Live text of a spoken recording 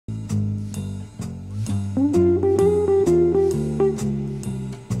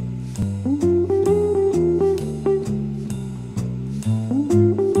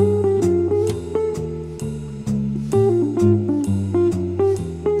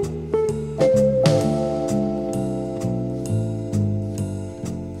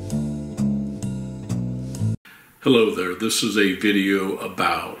Hello there, this is a video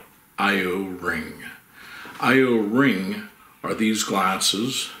about ioring. Ioring are these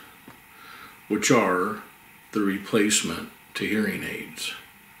glasses which are the replacement to hearing aids.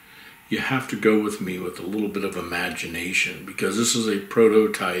 You have to go with me with a little bit of imagination because this is a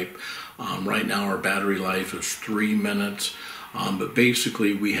prototype. Right now our battery life is 3 minutes, but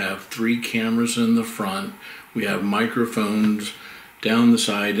basically we have 3 cameras in the front, we have microphones down the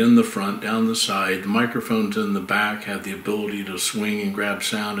side, in the front, down the side. The microphones in the back have the ability to swing and grab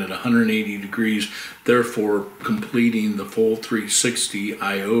sound at 180 degrees, therefore completing the full 360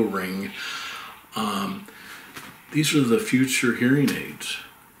 ioring. These are the future hearing aids.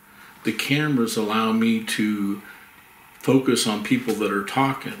 The cameras allow me to focus on people that are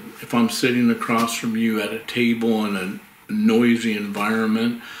talking. If I'm sitting across from you at a table in a noisy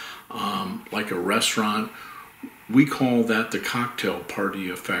environment, like a restaurant, we call that the cocktail party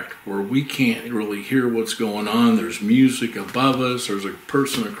effect, where we can't really hear what's going on. There's music above us, there's a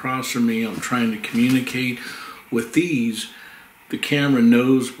person across from me, I'm trying to communicate. With these, the camera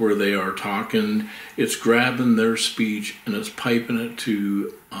knows where they are talking, it's grabbing their speech and it's piping it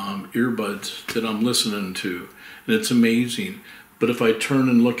to earbuds that I'm listening to. And it's amazing. But if I turn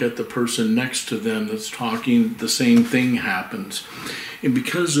and look at the person next to them that's talking, the same thing happens. And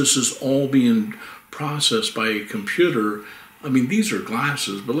because this is all being processed by a computer, I mean, these are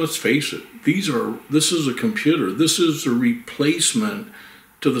glasses, but let's face it, this is a computer. This is a replacement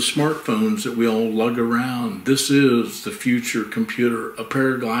to the smartphones that we all lug around. This is the future computer, a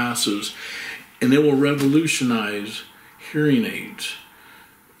pair of glasses, and it will revolutionize hearing aids.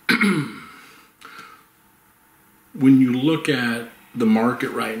 When you look at the market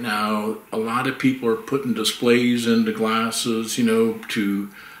right now, a lot of people are putting displays into glasses, you know, to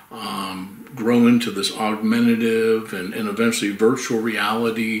grow into this augmentative and eventually virtual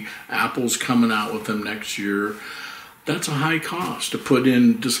reality. Apple's coming out with them next year. That's a high cost to put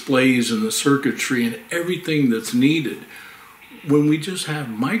in displays and the circuitry and everything that's needed. When we just have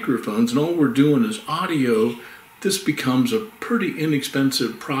microphones and all we're doing is audio, this becomes a pretty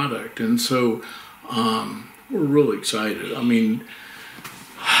inexpensive product. And so we're really excited. I mean,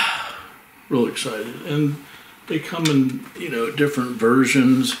 really excited. And they come in, you know, different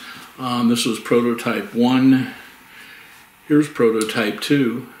versions. This was prototype 1. Here's prototype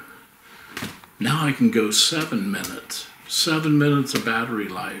 2. Now I can go 7 minutes. 7 minutes of battery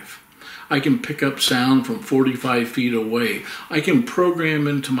life. I can pick up sound from 45 feet away. I can program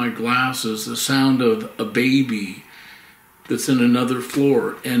into my glasses the sound of a baby that's in another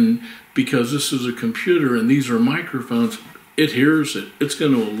floor. And because this is a computer and these are microphones, it hears it. It's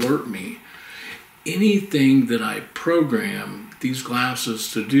going to alert me. Anything that I program these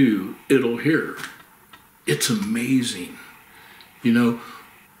glasses to do, it'll hear. It's amazing. You know,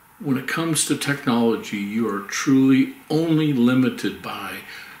 when it comes to technology, you are truly only limited by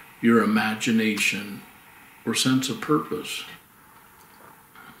your imagination or sense of purpose.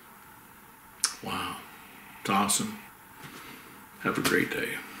 Wow, it's awesome. Have a great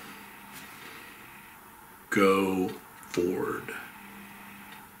day. Go forward.